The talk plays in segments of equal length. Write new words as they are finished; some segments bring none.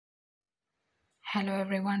Hello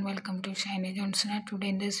everyone, welcome to Shinyjohnsonart. Today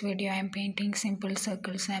in this video I am painting simple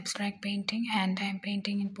circles abstract painting, and I am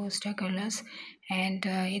painting in poster colors, and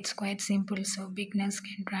it's quite simple so beginners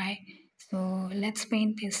can try. So let's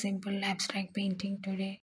paint this simple abstract painting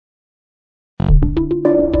today.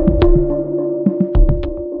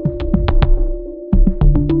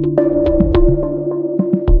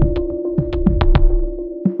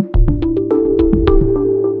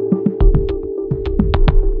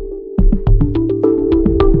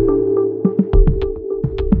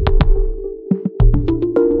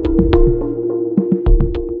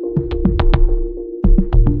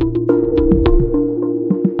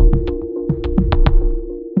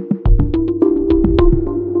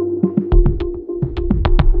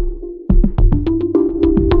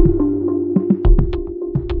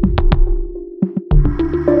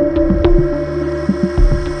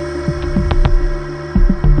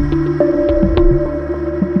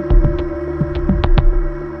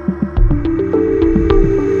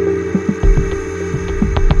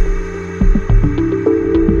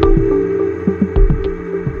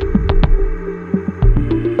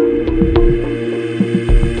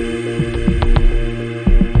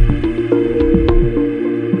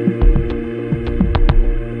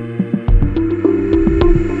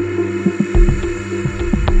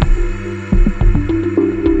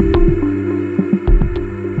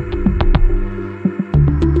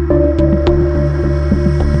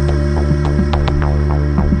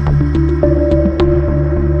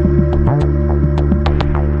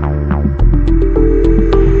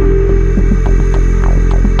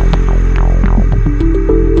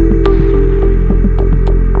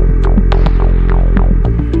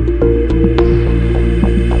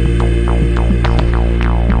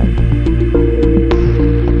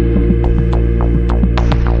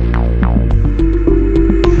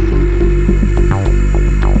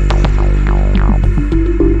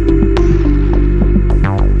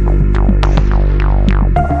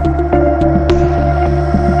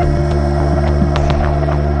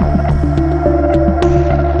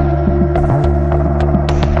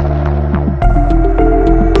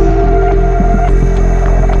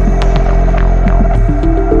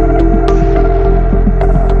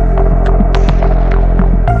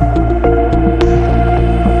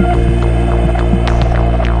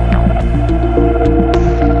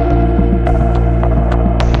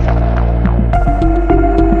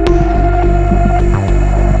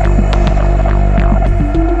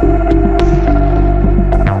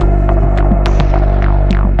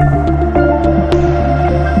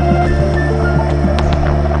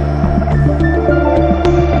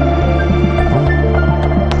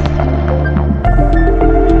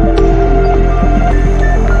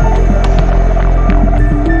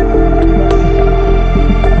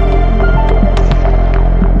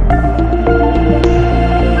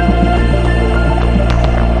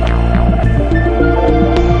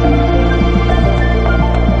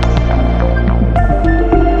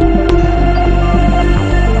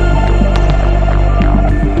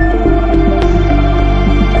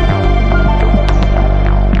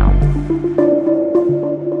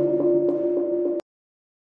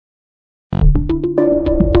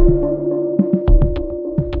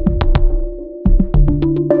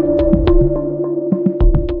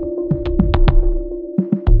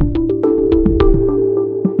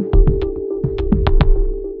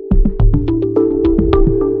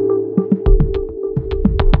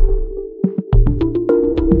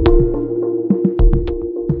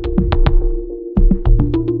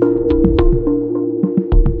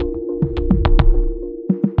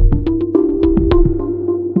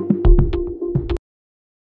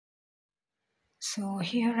 So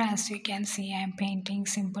here, as you can see, I am painting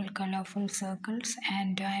simple colorful circles,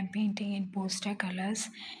 and I am painting in poster colors,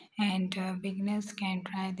 and beginners can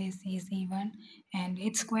try this easy one, and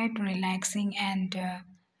it's quite relaxing and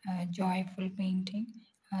joyful painting,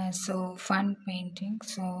 so fun painting.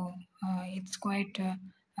 So it's quite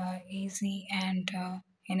easy, and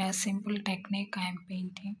in a simple technique I am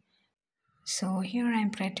painting. So here I'm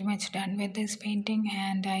pretty much done with this painting,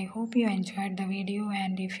 and I hope you enjoyed the video,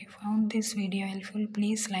 and if you found this video helpful,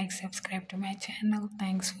 please like, subscribe to my channel.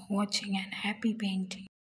 Thanks for watching and happy painting.